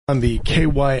On the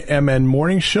KYMN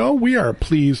Morning Show, we are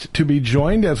pleased to be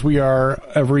joined, as we are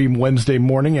every Wednesday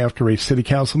morning after a City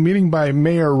Council meeting, by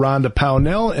Mayor Rhonda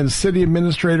Pownell and City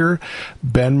Administrator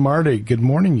Ben Martig. Good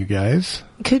morning, you guys.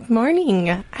 Good morning.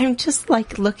 I'm just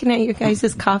looking at you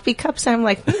guys' coffee cups. I'm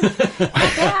like,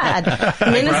 Dad,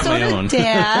 Minnesota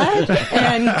Dad,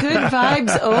 and good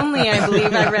vibes only, I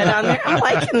believe I read on there. I'm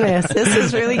liking this. This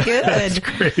is really good. That's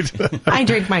great. I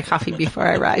drink my coffee before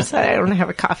I rise, so I don't have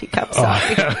a coffee cup.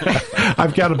 Sorry.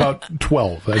 I've got about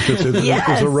 12.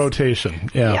 It's a rotation.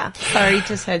 Yeah. Sorry,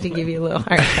 just had to give you a little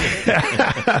hard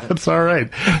time. That's all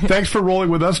right. Thanks for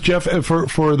rolling with us, Jeff.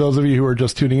 For those of you who are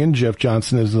just tuning in, Jeff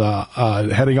Johnson is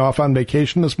heading off on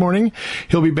vacation this morning.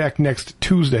 He'll be back next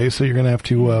Tuesday, so you're going to have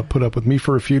to put up with me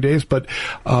for a few days. But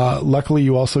luckily,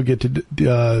 you also get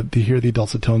to hear the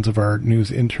dulcet tones of our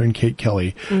news intern, Kate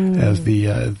Kelly, as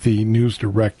the news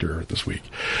director this week.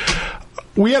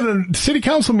 We had a city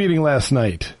council meeting last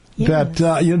night. Yes.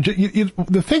 That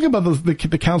the thing about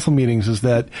the council meetings is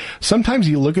that sometimes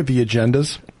you look at the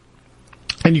agendas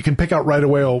and you can pick out right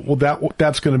away,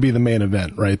 that's going to be the main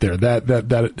event right there,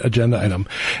 that agenda item.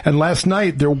 And last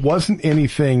night there wasn't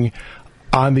anything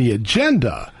on the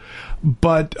agenda,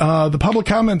 but the public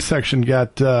comment section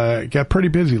got pretty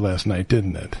busy last night,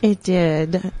 didn't it? It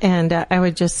did, and I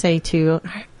would just say too,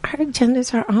 our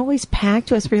agendas are always packed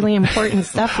with really important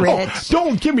stuff, Rich. Oh,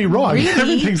 don't get me wrong. Really?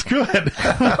 Everything's good.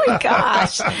 Oh, my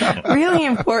gosh. Really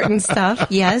important stuff,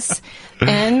 yes.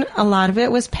 And a lot of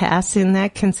it was passed in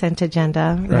that consent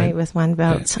agenda, right, with one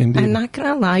vote. So I'm not going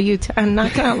to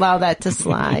allow that to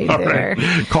slide there.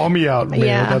 Right. Call me out, Mayor.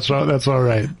 Yeah. That's all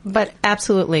right. But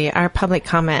absolutely, our public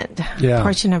comment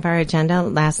portion of our agenda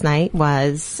last night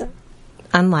was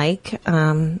unlike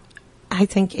I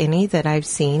think any that I've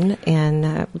seen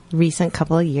in recent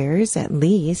couple of years, at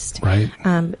least. Right.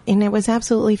 And it was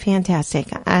absolutely fantastic.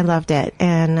 I loved it,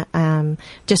 and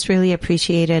just really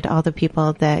appreciated all the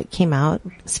people that came out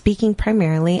speaking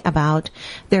primarily about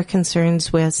their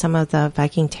concerns with some of the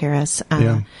Viking Terrace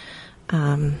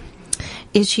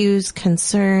issues,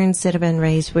 concerns that have been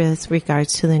raised with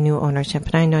regards to the new ownership.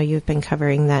 And I know you've been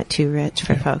covering that too, Rich,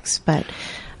 for folks, but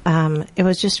it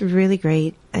was just really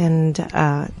great, and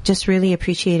just really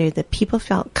appreciated that people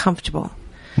felt comfortable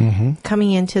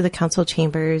coming into the council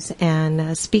chambers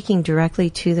and speaking directly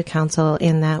to the council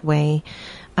in that way.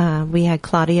 We had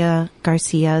Claudia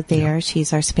Garcia there. Yep.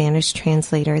 She's our Spanish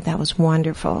translator. That was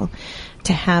wonderful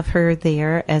to have her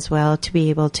there as well, to be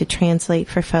able to translate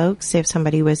for folks. If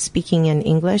somebody was speaking in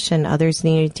English and others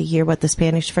needed to hear what the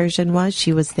Spanish version was,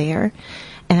 she was there,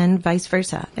 and vice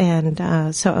versa.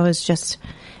 And so it was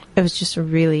just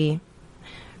really,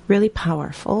 really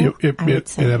powerful. It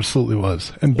absolutely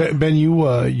was. And Ben,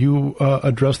 you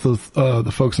addressed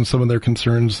the folks and some of their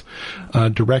concerns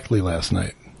directly last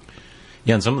night.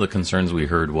 Yeah, and some of the concerns we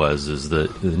heard is the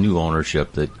new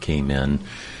ownership that came in.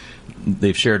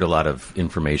 They've shared a lot of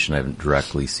information. I haven't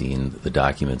directly seen the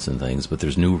documents and things, but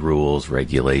there's new rules,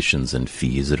 regulations, and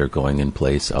fees that are going in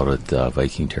place out at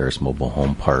Viking Terrace Mobile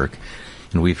Home Park.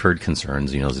 And we've heard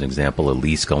concerns, as an example, a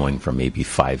lease going from maybe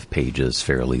 5 pages,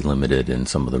 fairly limited in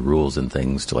some of the rules and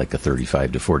things, to like a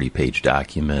 35 to 40-page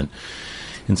document.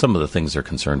 And some of the things they're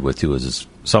concerned with, too, is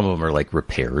some of them are like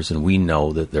repairs, and we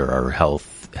know that there are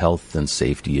health and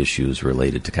safety issues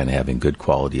related to kind of having good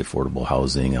quality, affordable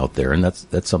housing out there, and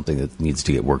that's something that needs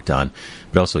to get worked on.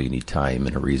 But also you need time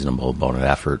and a reasonable amount of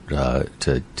effort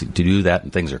to do that,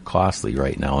 and things are costly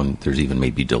right now, and there's even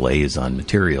maybe delays on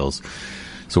materials.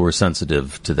 So we're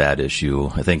sensitive to that issue.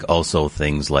 I think also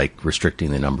things like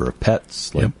restricting the number of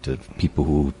pets, like to people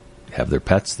who have their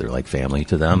pets, they're like family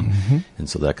to them. And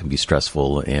so that can be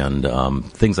stressful. And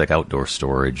things like outdoor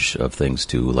storage of things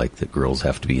too, like the girls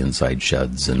have to be inside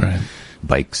sheds and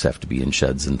bikes have to be in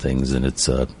sheds and things. And it's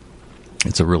a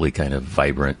really kind of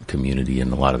vibrant community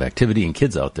and a lot of activity and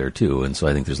kids out there too. And so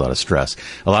I think there's a lot of stress.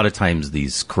 A lot of times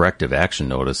these corrective action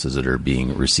notices that are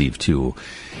being received too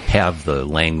have the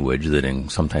language that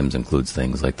sometimes includes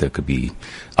things like that could be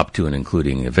up to and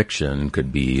including eviction,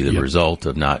 could be the result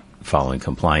of not following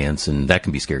compliance, and that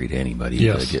can be scary to anybody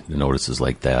to get notices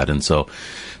like that. And so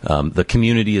the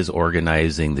community is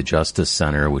organizing the Justice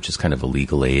Center, which is kind of a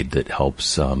legal aid that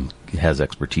helps, has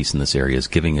expertise in this area, is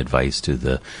giving advice to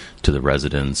the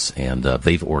residents, and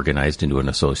they've organized into an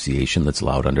association that's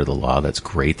allowed under the law. That's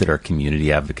great that our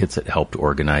community advocates that helped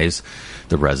organize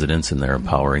the residents, and they're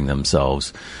empowering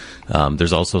themselves.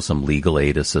 There's also some legal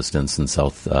aid assistance in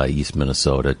southeast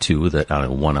Minnesota, too, that on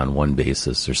a one-on-one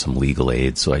basis, there's some legal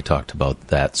aid. So I talked about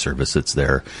that service that's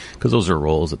there, because those are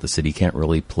roles that the city can't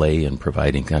really play in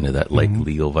providing kind of that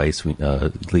legal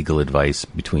advice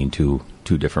between two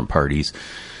different parties.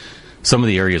 Some of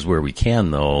the areas where we can,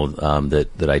 though,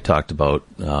 that I talked about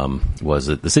was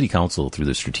that the City Council, through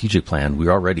the strategic plan,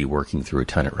 we're already working through a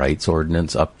tenant rights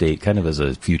ordinance update, kind of as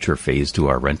a future phase to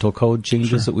our rental code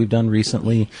changes that we've done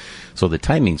recently. So the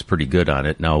timing's pretty good on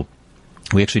it. Now,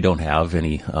 we actually don't have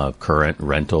any current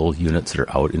rental units that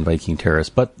are out in Viking Terrace,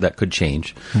 but that could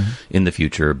change in the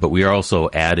future. But we are also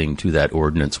adding to that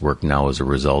ordinance work now as a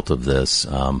result of this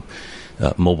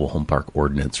mobile home park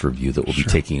ordinance review that we'll be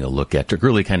taking a look at to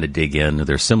really kind of dig in.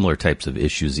 There's similar types of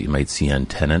issues that you might see on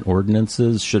tenant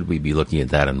ordinances. Should we be looking at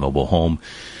that in mobile home?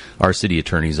 Our city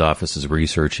attorney's office is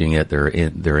researching it. They're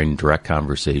in direct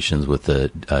conversations with the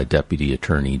deputy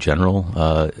attorney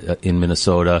general in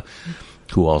Minnesota,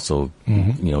 who also,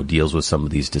 deals with some of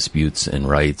these disputes and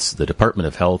rights. The Department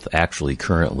of Health actually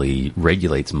currently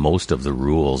regulates most of the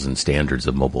rules and standards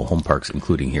of mobile home parks,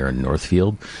 including here in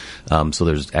Northfield. So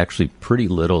there's actually pretty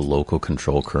little local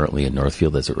control currently in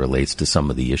Northfield as it relates to some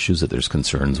of the issues that there's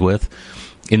concerns with.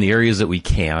 In the areas that we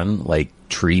can, like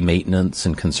tree maintenance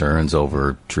and concerns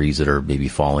over trees that are maybe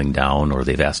falling down, or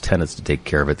they've asked tenants to take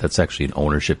care of it, that's actually an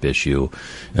ownership issue,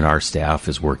 and our staff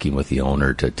is working with the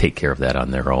owner to take care of that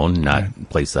on their own, not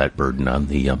place that burden on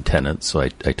the tenants. So I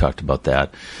talked about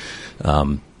that.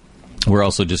 We're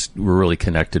also we're really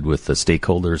connected with the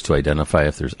stakeholders to identify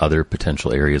if there's other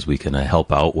potential areas we can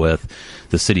help out with.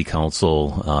 The City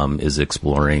Council is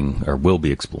exploring, or will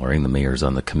be exploring, the mayor's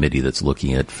on the committee that's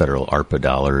looking at federal ARPA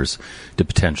dollars to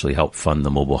potentially help fund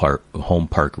the mobile home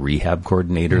park rehab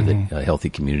coordinator that Healthy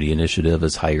Community Initiative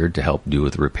has hired to help do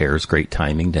with repairs. Great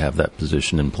timing to have that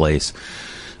position in place.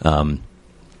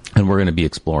 And we're going to be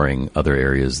exploring other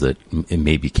areas that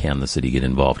maybe can the city get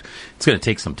involved. It's going to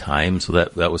take some time, so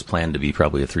that was planned to be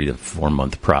probably a 3 to 4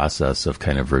 month process of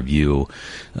kind of review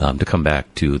to come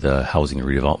back to the Housing and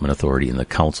Redevelopment Authority and the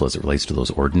council as it relates to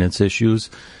those ordinance issues.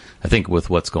 I think with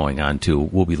what's going on, too,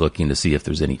 we'll be looking to see if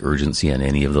there's any urgency on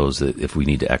any of those, if we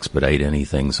need to expedite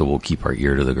anything, so we'll keep our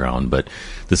ear to the ground. But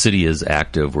the city is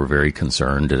active. We're very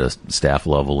concerned at a staff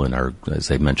level, and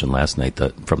as I mentioned last night,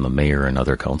 from the mayor and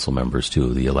other council members,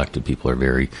 too, the elected people are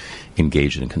very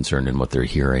engaged and concerned in what they're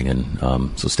hearing,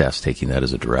 and so staff's taking that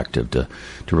as a directive to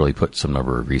really put some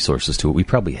number of resources to it. We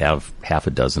probably have half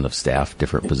a dozen of staff,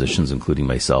 different positions, including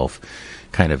myself,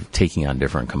 kind of taking on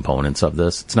different components of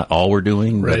this. It's not all we're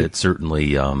doing, but it's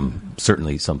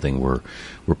certainly something we're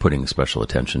putting special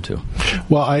attention to.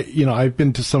 Well, I've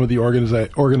been to some of the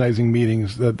organizing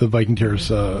meetings that the Viking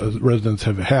Terrace residents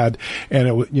have had,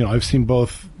 and I've seen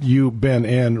both you, Ben,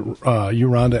 and you,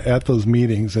 Rhonda, at those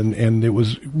meetings, and it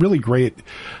was really great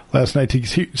last night to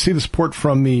see the support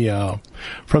from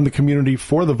the community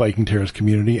for the Viking Terrace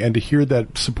community, and to hear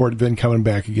that support then coming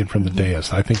back again from the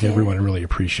dais. I think everyone really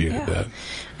appreciated that.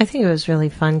 I think it was really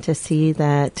fun to see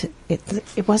that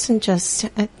it wasn't just,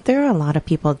 there are a lot of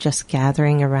people just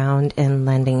gathering around and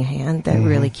lending a hand that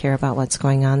really care about what's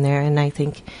going on there. And I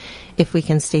think if we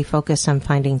can stay focused on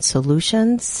finding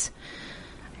solutions,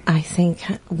 I think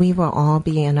we will all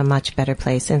be in a much better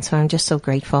place. And so I'm just so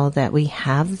grateful that we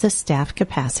have the staff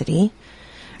capacity,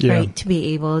 right, to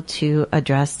be able to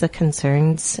address the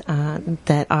concerns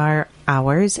that are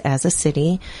ours as a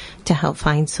city to help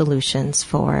find solutions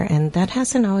for. And that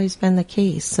hasn't always been the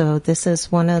case. So this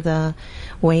is one of the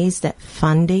ways that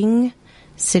funding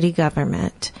city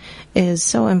government is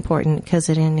so important, because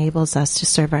it enables us to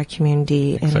serve our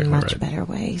community in a much better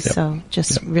way. So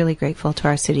just really grateful to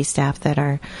our city staff that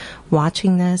are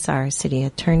watching this, our city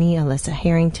attorney, Alyssa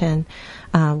Harrington,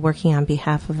 working on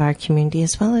behalf of our community,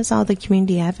 as well as all the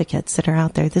community advocates that are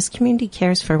out there. This community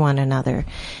cares for one another,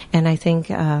 and I think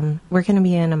we're going to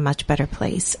be in a much better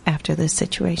place after this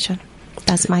situation.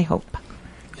 That's my hope.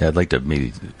 Yeah, I'd like to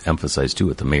maybe emphasize, too,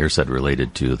 what the mayor said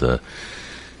related to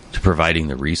providing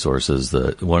the resources.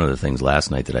 One of the things last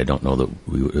night that I don't know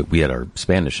that we had our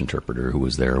Spanish interpreter who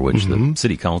was there, which the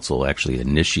city council actually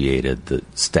initiated the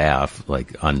staff,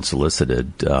 like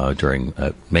unsolicited, during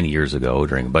many years ago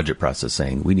during a budget process,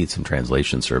 saying we need some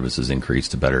translation services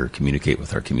increased to better communicate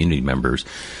with our community members.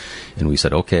 And we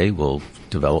said, okay, we'll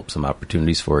develop some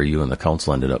opportunities for you. And the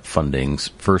council ended up funding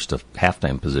first a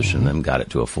half-time position, then got it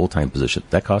to a full-time position.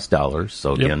 That costs dollars.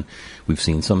 So again, we've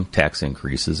seen some tax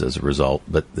increases as a result,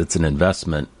 but it's an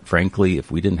investment. Frankly,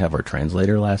 if we didn't have our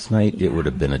translator last night, it would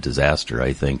have been a disaster,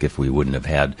 I think, if we wouldn't have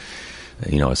had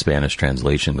a Spanish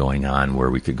translation going on where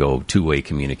we could go two-way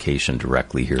communication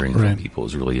directly. Hearing from people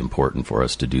is really important for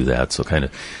us to do that. So kind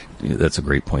of, that's a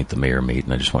great point the mayor made,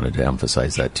 and I just wanted to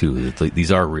emphasize that too. That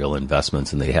these are real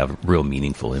investments, and they have real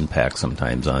meaningful impact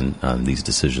sometimes on these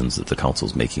decisions that the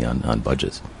council's making on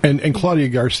budgets. And Claudia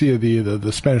Garcia,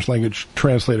 the Spanish language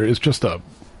translator, is just a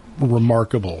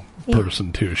remarkable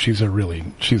person too. She's a really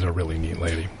neat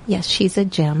lady. Yes, she's a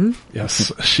gem.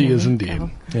 Yes, she is indeed.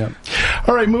 Yeah.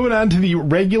 All right, moving on to the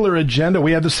regular agenda.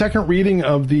 We had the second reading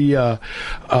of the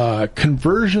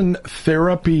conversion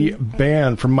therapy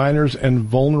ban for minors and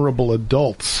vulnerable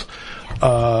adults.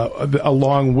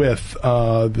 Along with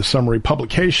the summary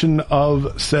publication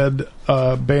of said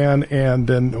ban, and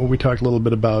then we talked a little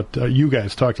bit about, you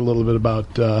guys talked a little bit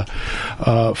about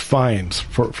fines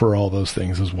for all those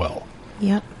things as well.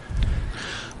 Yep.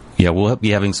 Yeah, we'll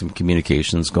be having some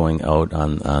communications going out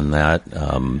on that.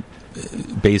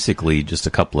 Basically, just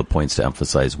a couple of points to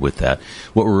emphasize with that.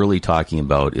 What we're really talking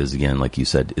about is, again, like you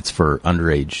said, it's for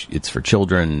underage, it's for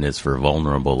children, it's for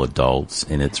vulnerable adults,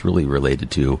 and it's really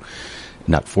related to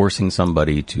not forcing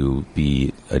somebody to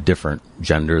be a different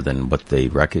gender than what they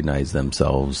recognize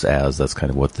themselves as. That's kind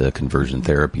of what the conversion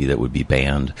therapy that would be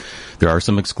banned. There are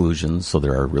some exclusions, so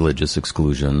there are religious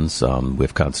exclusions. We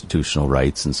have constitutional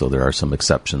rights, and so there are some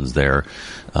exceptions there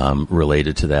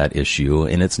related to that issue.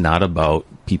 And it's not about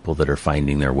people that are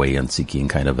finding their way and seeking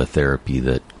kind of a therapy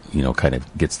that, you know, kind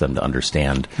of gets them to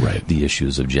understand the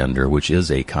issues of gender, which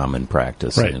is a common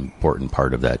practice, an important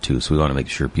part of that too. So we want to make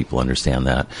sure people understand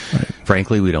that.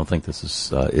 Frankly, we don't think this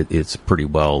is, it's pretty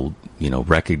well, you know,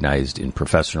 recognized in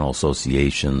professional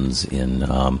associations, in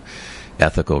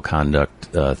ethical conduct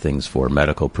things for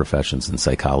medical professions and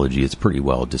psychology. It's pretty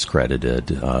well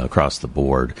discredited across the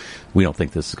board. We don't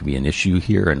think this could be an issue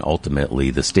here, and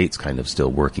ultimately the state's kind of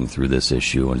still working through this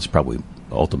issue, and it's probably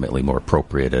ultimately more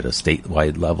appropriate at a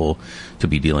statewide level to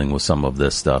be dealing with some of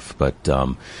this stuff. But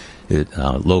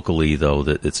locally, though,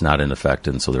 that it's not in effect,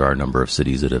 and so there are a number of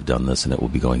cities that have done this, and it will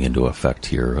be going into effect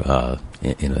here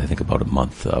in I think about a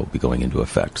month. Will be going into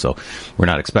effect. So we're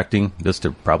not expecting this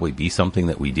to probably be something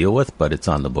that we deal with, but it's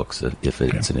on the books if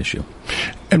it's an issue.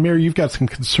 And Mary, you've got some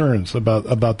concerns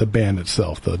about the ban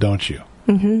itself, though, don't you?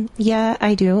 Mm-hmm. Yeah,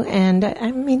 I do. And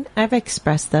I mean, I've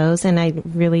expressed those, and I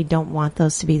really don't want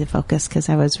those to be the focus because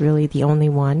I was really the only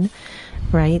one,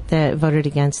 right, that voted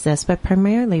against this, but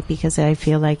primarily because I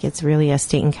feel like it's really a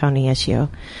state and county issue.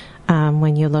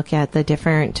 When you look at the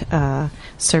different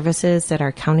services that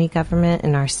our county government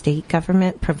and our state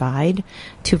government provide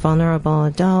to vulnerable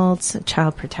adults,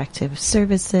 child protective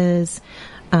services,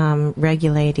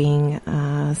 regulating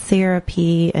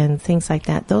therapy and things like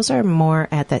that, those are more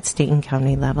at that state and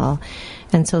county level.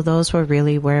 And so those were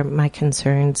really where my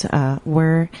concerns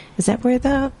were. Is that we're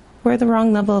the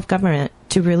wrong level of government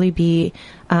to really be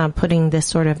putting this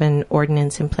sort of an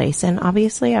ordinance in place. And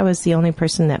obviously I was the only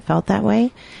person that felt that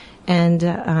way. And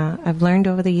I've learned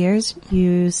over the years,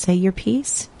 you say your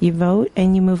piece, you vote,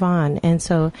 and you move on. And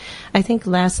so I think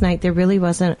last night there really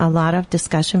wasn't a lot of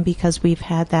discussion because we've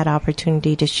had that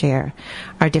opportunity to share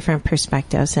our different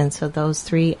perspectives. And so those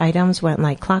three items went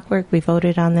like clockwork. We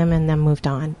voted on them and then moved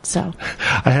on. So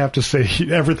I have to say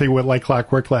everything went like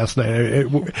clockwork last night.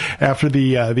 After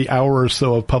the hour or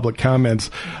so of public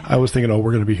comments, I was thinking,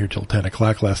 we're going to be here till 10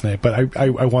 o'clock last night. But I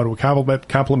want to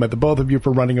compliment the both of you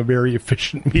for running a very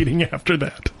efficient meeting after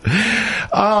that.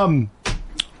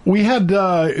 We had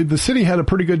the city had a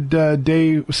pretty good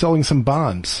day selling some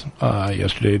bonds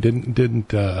yesterday,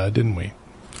 didn't we?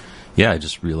 Yeah, I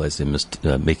just realized I missed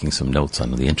making some notes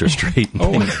on the interest rate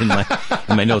in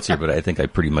my notes here, but I think I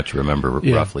pretty much remember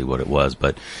roughly what it was.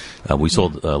 But we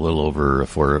sold a little over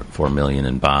 $4 million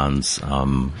in bonds.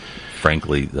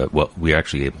 Frankly, we're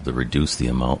actually able to reduce the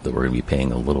amount that we're going to be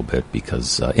paying a little bit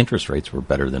because interest rates were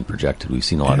better than projected. We've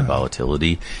seen a lot of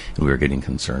volatility, and we were getting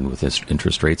concerned with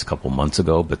interest rates a couple months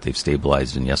ago, but they've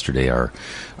stabilized. And yesterday, our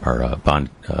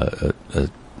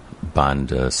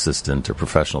bond assistant or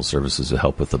professional services to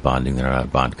help with the bonding. They're not a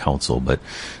bond counsel, but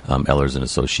Ehlers and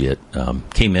Associate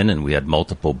came in, and we had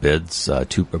multiple bids, about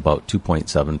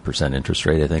 2.7% interest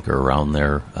rate, I think, or around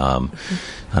there on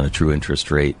a true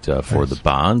interest rate for the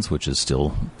bonds, which is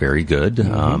still very good,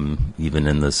 even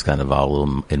in this kind of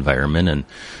volatile environment. And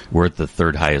we're at the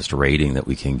third highest rating that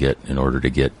we can get in order to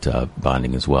get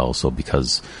bonding as well. So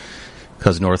because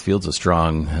Northfield's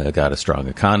got a strong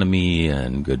economy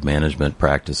and good management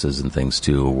practices and things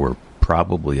too, we're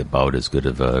probably about as good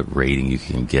of a rating you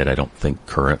can get. I don't think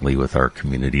currently with our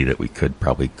community that we could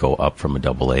probably go up from a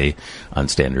AA on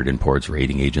Standard & Poor's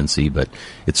rating agency, but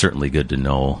it's certainly good to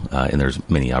know, and there's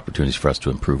many opportunities for us to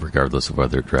improve regardless of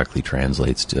whether it directly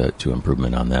translates to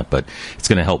improvement on that. But it's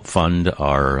going to help fund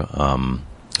our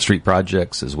street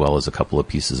projects, as well as a couple of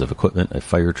pieces of equipment, a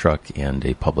fire truck and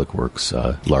a public works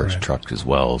large truck as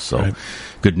well. So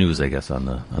good news, I guess, on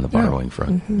the borrowing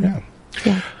front.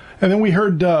 Yeah. And then we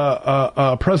heard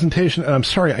a presentation, and I'm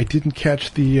sorry I didn't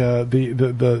catch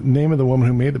the name of the woman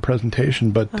who made the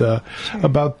presentation, but sure.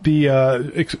 about the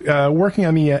working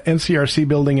on the NCRC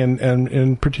building and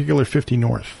in particular 50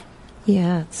 North.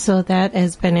 Yeah, so that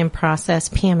has been in process.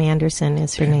 Pam Anderson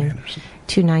is her name.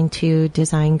 292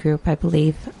 Design Group, I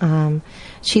believe.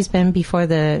 She's been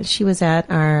she was at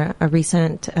a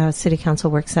recent City Council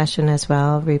work session as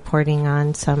well, reporting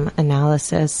on some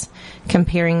analysis,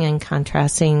 comparing and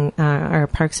contrasting our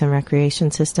parks and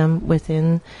recreation system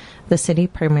within the city,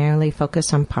 primarily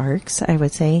focused on parks, I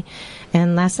would say.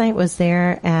 And last night was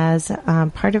there as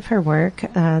part of her work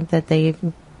that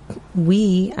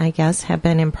we, I guess, have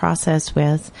been in process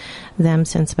with them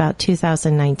since about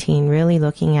 2019, really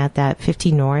looking at that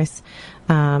 50 North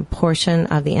portion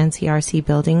of the NCRC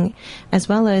building, as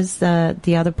well as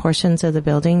the other portions of the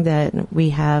building that we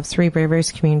have. Three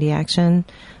Rivers Community Action,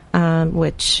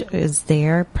 which is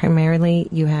there. Primarily,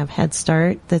 you have Head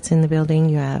Start that's in the building.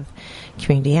 You have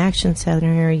Community Action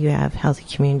Center. You have Healthy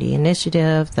Community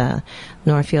Initiative, the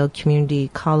Northfield Community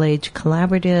College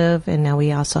Collaborative, and now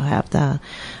we also have the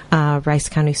Rice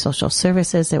County Social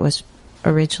Services that was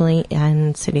originally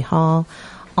in City Hall,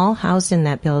 all housed in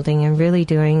that building and really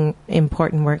doing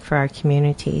important work for our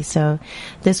community. So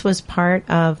this was part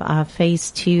of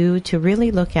phase 2 to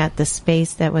really look at the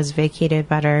space that was vacated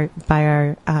by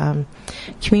our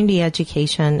community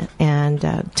education and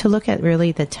to look at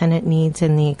really the tenant needs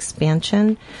and the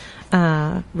expansion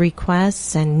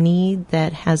requests and need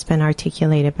that has been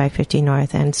articulated by 50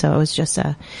 North. And so it was just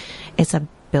it's a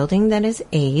building that is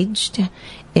aged.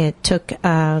 It took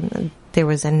there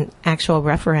was an actual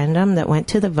referendum that went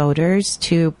to the voters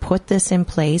to put this in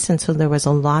place, and so there was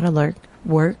a lot of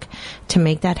work to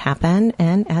make that happen.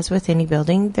 And as with any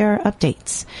building, there are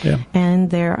updates. Yeah. And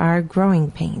there are growing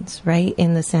pains, right,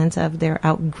 in the sense of they're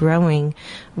outgrowing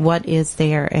what is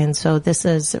there. And so this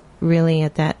is really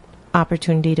at that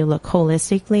opportunity to look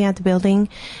holistically at the building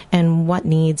and what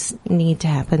need to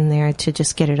happen there to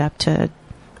just get it up to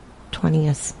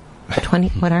 20th.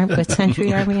 What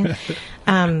century are we in?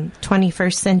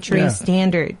 21st century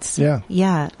standards.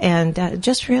 Yeah. And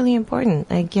just really important.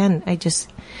 Again,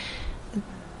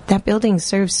 that building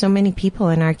serves so many people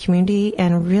in our community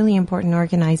and really important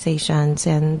organizations,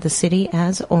 and the city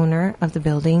as owner of the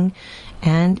building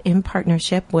and in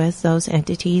partnership with those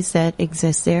entities that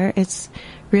exist there. It's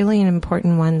really an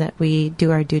important one that we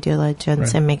do our due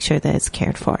diligence and make sure that it's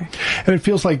cared for. And it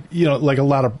feels like, like a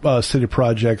lot of city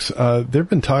projects,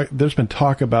 there's been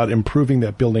talk about improving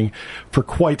that building for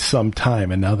quite some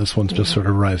time, and now this one's just sort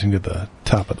of rising to the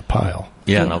top of the pile.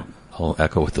 Yeah. And I'll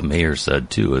echo what the mayor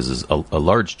said, too, is a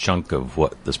large chunk of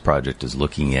what this project is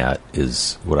looking at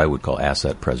is what I would call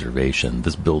asset preservation.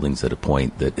 This building's at a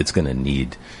point that it's going to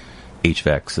need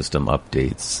HVAC system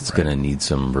updates. It's going to need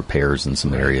some repairs in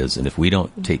some areas. And if we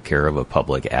don't take care of a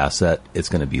public asset, it's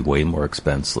going to be way more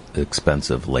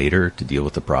expensive later to deal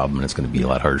with the problem, and it's going to be a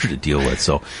lot harder to deal with.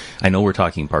 So I know we're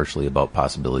talking partially about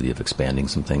possibility of expanding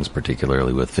some things,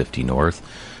 particularly with 50 North.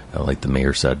 Like the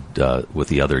mayor said, with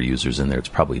the other users in there, it's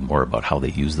probably more about how they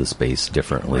use the space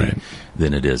differently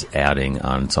than it is adding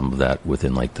on some of that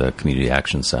within like the Community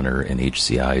Action Center and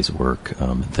HCI's work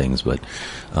and things. But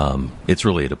it's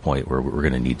really at a point where we're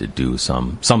going to need to do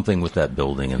something with that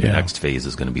building, and the next phase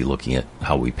is going to be looking at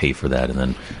how we pay for that, and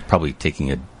then probably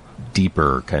taking a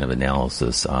deeper kind of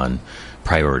analysis on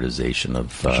prioritization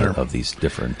of these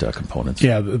different components.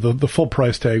 Yeah, the full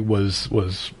price tag was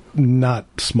not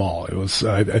small. It was,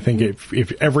 I think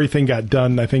if everything got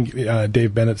done, I think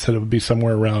Dave Bennett said it would be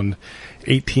somewhere around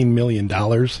 $18 million.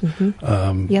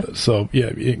 Mm-hmm. So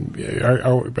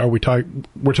we're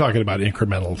talking about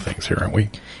incremental things here, aren't we?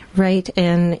 Right.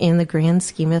 And in the grand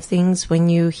scheme of things, when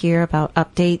you hear about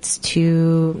updates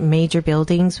to major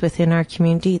buildings within our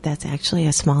community, that's actually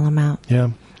a small amount.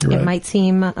 Yeah. It might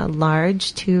seem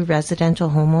large to residential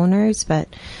homeowners, but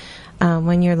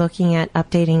when you're looking at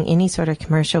updating any sort of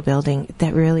commercial building,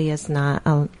 that really is not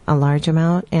a large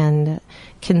amount. And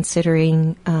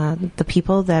considering the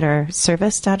people that are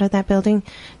serviced out of that building,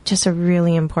 just a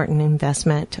really important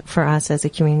investment for us as a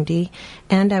community.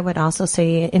 And I would also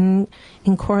say in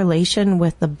correlation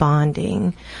with the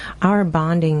bonding, our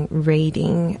bonding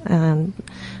rating,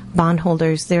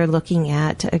 bondholders, they're looking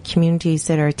at communities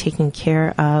that are taking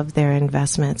care of their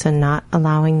investments and not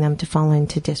allowing them to fall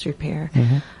into disrepair.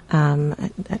 Mm-hmm.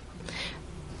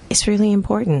 It's really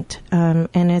important. And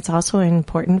it's also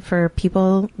important for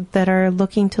people that are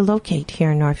looking to locate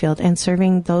here in Northfield and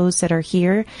serving those that are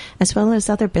here, as well as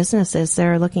other businesses that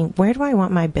are looking, where do I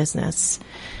want my business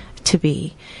to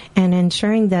be, and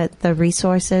ensuring that the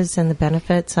resources and the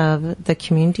benefits of the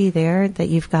community there, that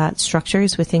you've got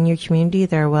structures within your community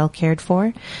that are well cared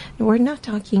for. We're not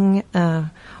talking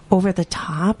over the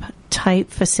top type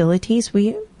facilities.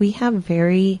 We have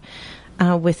very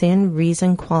within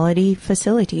reason quality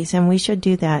facilities, and we should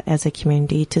do that as a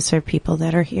community to serve people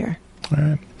that are here. All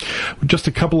right. Just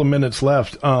a couple of minutes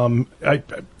left.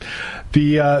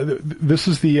 This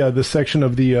is the section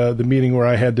of the meeting where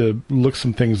I had to look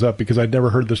some things up because I'd never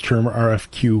heard this term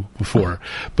RFQ before.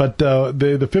 But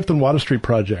the Fifth and Water Street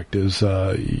project is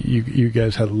you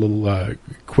guys had a little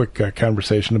quick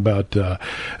conversation about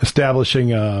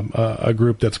establishing a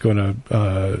group that's going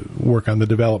to work on the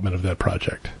development of that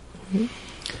project. Mm-hmm.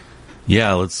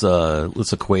 Yeah, let's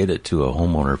equate it to a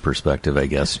homeowner perspective, I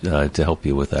guess, to help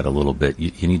you with that a little bit.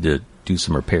 You need to do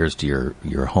some repairs to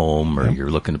your home, or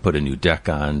you're looking to put a new deck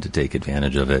on to take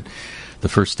advantage of it. The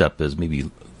first step is maybe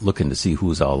looking to see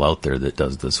who's all out there that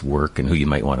does this work and who you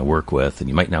might want to work with, and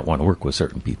you might not want to work with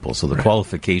certain people. So the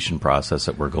qualification process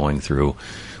that we're going through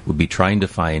would be trying to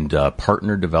find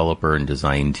partner developer and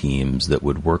design teams that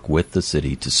would work with the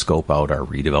city to scope out our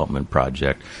redevelopment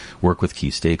project, work with key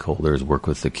stakeholders, work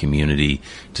with the community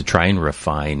to try and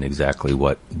refine exactly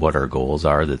what our goals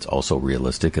are that's also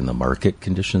realistic in the market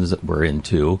conditions that we're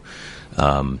into,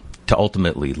 to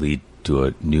ultimately lead to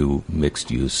a new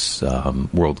mixed-use,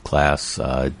 world-class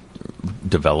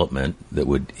development that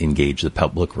would engage the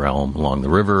public realm along the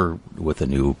river with a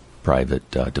new private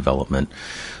development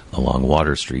along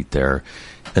Water Street there.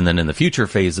 And then in the future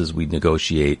phases, we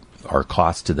negotiate our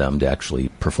cost to them to actually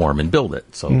perform and build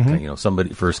it. So,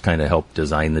 somebody first kind of help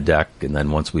design the deck, and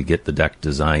then once we get the deck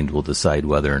designed, we'll decide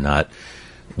whether or not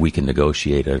we can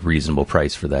negotiate a reasonable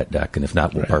price for that deck. And if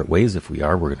not, we'll part ways. If we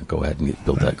are, we're going to go ahead and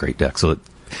build that great deck. So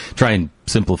try and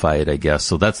simplify it, I guess.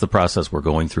 So that's the process we're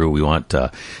going through. We want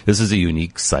this is a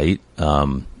unique site.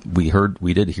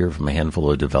 We did hear from a handful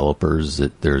of developers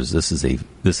that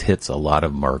this hits a lot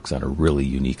of marks on a really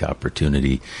unique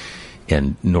opportunity.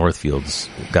 And Northfield's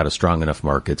got a strong enough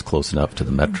market, it's close enough to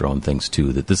the metro and things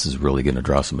too, that this is really going to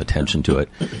draw some attention to it.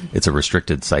 It's a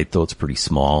restricted site, though. It's pretty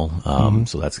small,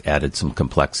 so that's added some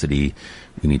complexity.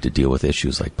 We need to deal with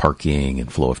issues like parking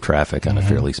and flow of traffic on a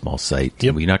fairly small site.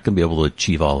 Yep. We're not going to be able to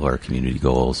achieve all of our community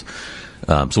goals.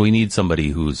 So we need somebody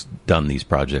who's done these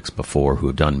projects before, who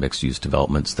have done mixed-use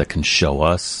developments that can show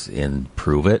us and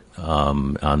prove it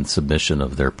on submission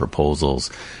of their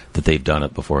proposals that they've done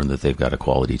it before and that they've got a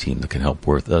quality team that can help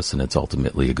with us, and it's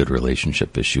ultimately a good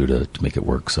relationship issue to make it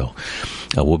work. So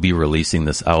we'll be releasing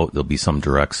this out. There'll be some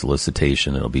direct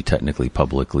solicitation. It'll be technically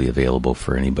publicly available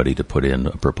for anybody to put in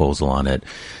a proposal on it.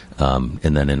 And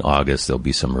then in August, there'll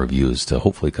be some reviews to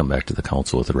hopefully come back to the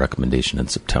council with a recommendation in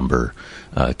September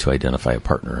to identify a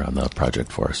partner on the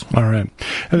project for us. All right.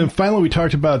 And then finally, we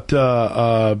talked about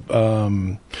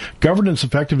governance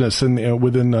effectiveness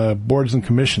within boards and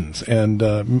commissions. And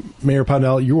Mayor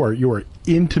Pownell, you are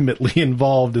intimately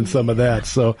involved in some of that.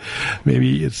 So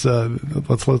maybe it's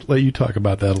let's let you talk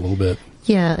about that a little bit.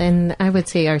 Yeah, and I would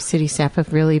say our city staff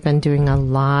have really been doing a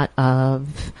lot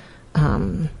of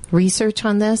research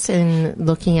on this and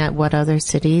looking at what other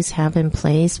cities have in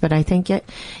place. But I think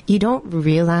you don't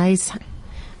realize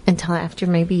until after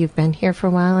maybe you've been here for a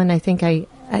while. And I think I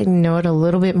know it a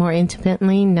little bit more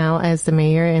intimately now as the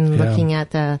mayor, and looking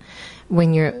at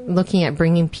when you're looking at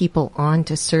bringing people on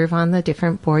to serve on the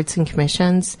different boards and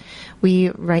commissions.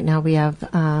 Right now we have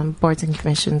boards and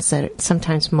commissions that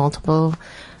sometimes multiple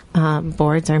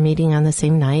boards are meeting on the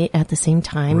same night at the same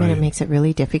time, right. And it makes it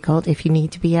really difficult if you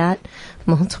need to be at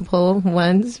multiple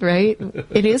ones, right?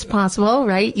 It is possible,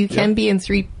 right? You can be in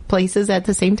 3 places at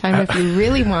the same time if you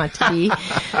really want to be.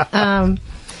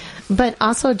 But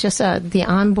also just the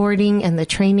onboarding and the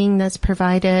training that's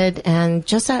provided, and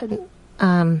just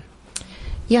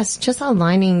just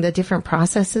aligning the different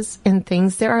processes and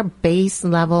things. There are base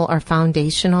level or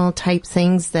foundational type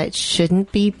things that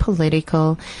shouldn't be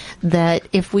political, that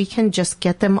if we can just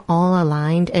get them all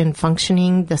aligned and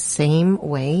functioning the same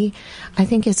way, I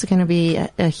think it's going to be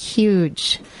a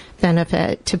huge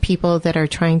benefit to people that are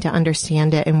trying to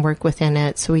understand it and work within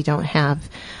it, so we don't have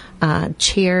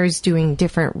chairs doing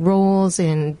different roles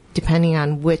and depending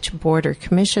on which board or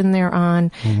commission they're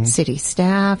on. Mm-hmm. City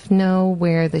staff know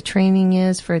where the training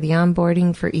is for the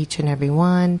onboarding for each and every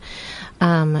one.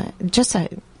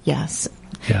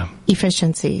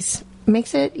 Efficiencies.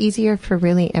 Makes it easier for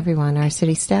really everyone. Our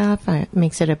city staff,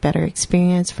 makes it a better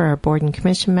experience for our board and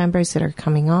commission members that are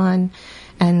coming on,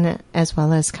 and as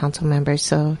well as council members.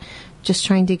 So just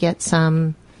trying to get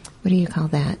some, what do you call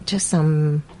that? Just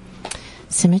some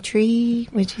symmetry.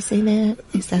 Would you say that?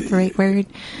 Is that the right word?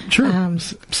 Sure.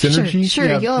 Synergy. Sure.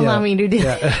 Yeah, you'll allow me to do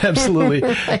that. Yeah, absolutely.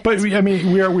 Right. But we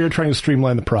are trying to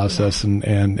streamline the process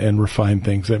and refine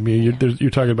things. I mean,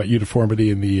 you're talking about uniformity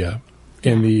in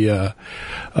the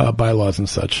bylaws and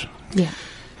such. Yeah.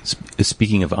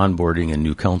 Speaking of onboarding and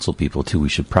new council people too, we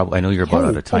should probably, I know you're about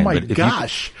out of time, but if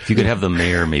you could have the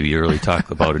mayor maybe early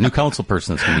talk about a new council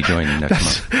person that's going to be joining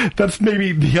next month. That's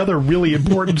maybe the other really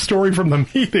important story from the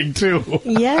meeting too.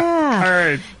 Yeah. All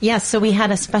right. Yes. So we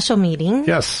had a special meeting.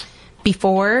 Yes.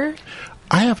 Before.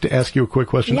 I have to ask you a quick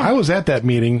question. Yeah. I was at that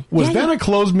meeting. Was that a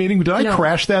closed meeting? Did I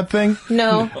crash that thing?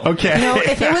 No. Okay. No,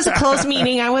 if it was a closed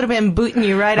meeting, I would have been booting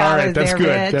you right out of there,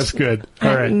 Rich. That's good.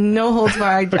 All right. No holds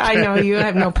barred. Okay. I know you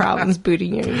have no problems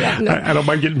booting you. Yeah, no. I don't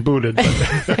mind getting booted.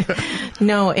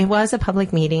 No, it was a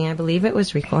public meeting. I believe it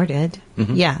was recorded.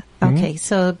 Mm-hmm. Yeah. Okay. Mm-hmm.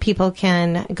 So people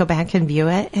can go back and view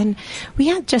it. And we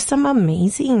had just some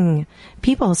amazing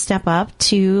people step up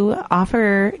to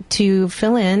offer to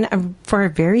fill in for a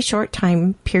very short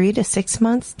time period, a 6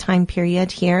 month time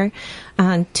period here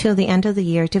till the end of the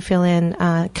year to fill in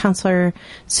Councillor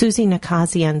Susie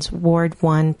Nakazian's Ward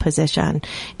 1 position.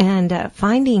 And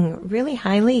finding really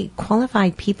highly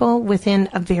qualified people within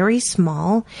a very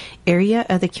small area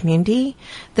of the community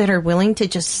that are willing to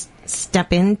just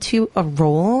step into a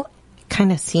role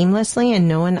kind of seamlessly and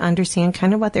know and understand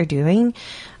kind of what they're doing.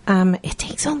 It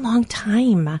takes a long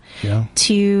time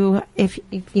to, if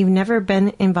you've never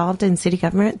been involved in city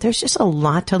government, there's just a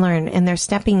lot to learn. And they're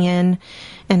stepping in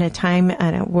a time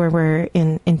where we're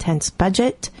in intense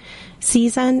budget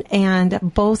season. And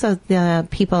both of the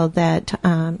people that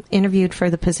interviewed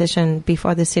for the position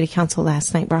before the city council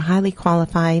last night were highly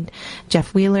qualified.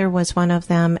 Jeff Wheeler was one of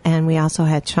them, and we also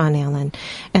had Sean Allen.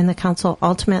 And the council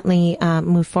ultimately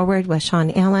moved forward with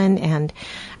Sean Allen, and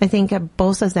I think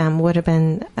both of them would have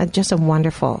been just a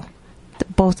wonderful.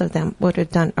 Both of them would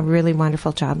have done a really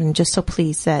wonderful job, and just so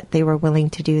pleased that they were willing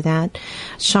to do that.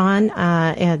 Sean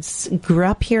grew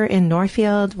up here in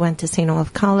Northfield, went to St.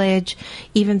 Olaf College,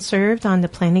 even served on the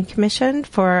Planning Commission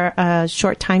for a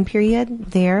short time period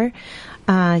there.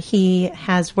 He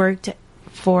has worked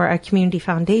for a community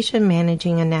foundation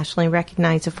managing a nationally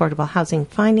recognized affordable housing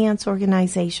finance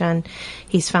organization.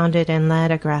 He's founded and led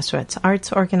a grassroots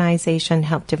arts organization,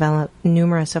 helped develop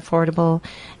numerous affordable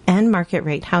and market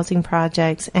rate housing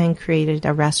projects, and created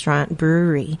a restaurant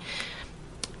brewery.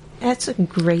 That's a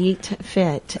great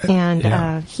fit.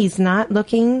 And he's not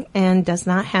looking and does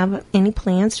not have any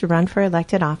plans to run for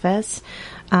elected office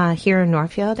here in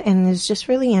Northfield, and is just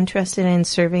really interested in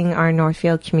serving our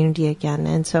Northfield community again.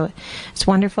 And so it's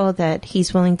wonderful that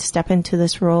he's willing to step into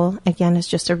this role. Again, it's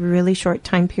just a really short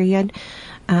time period.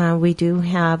 We do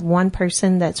have one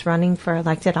person that's running for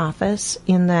elected office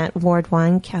in that Ward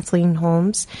 1, Kathleen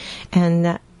Holmes,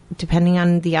 and depending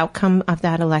on the outcome of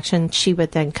that election, she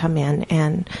would then come in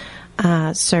and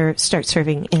start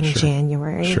serving in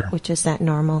January, which is that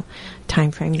normal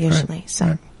time frame usually. Right. So.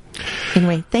 Right.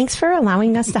 Anyway, thanks for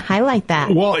allowing us to highlight that.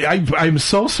 Well, I'm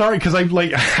so sorry because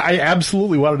I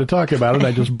absolutely wanted to talk about it.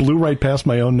 I just blew right past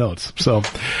my own notes. So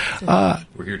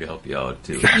we're here to help you out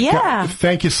too. Yeah.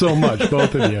 Thank you so much,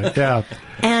 both of you. Yeah.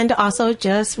 And also,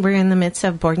 we're in the midst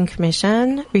of board and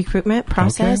commission recruitment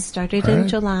process. Started in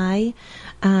July.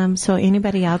 So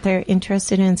anybody out there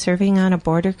interested in serving on a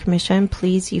board or commission,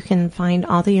 please, you can find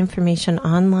all the information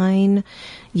online.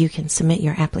 You can submit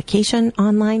your application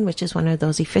online, which is one of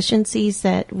those efficiencies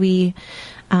that we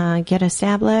get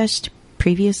established.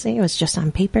 Previously, it was just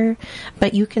on paper,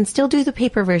 but you can still do the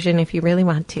paper version if you really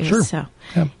want to. Sure. So,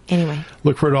 anyway.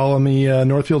 Look for it all on the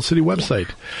Northfield City website.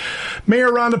 Yeah. Mayor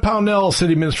Rhonda Pownell,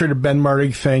 City Administrator Ben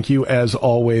Martig, thank you as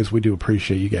always. We do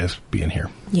appreciate you guys being here.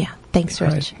 Yeah. Thanks,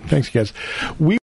 Rich. All right. Thanks, guys.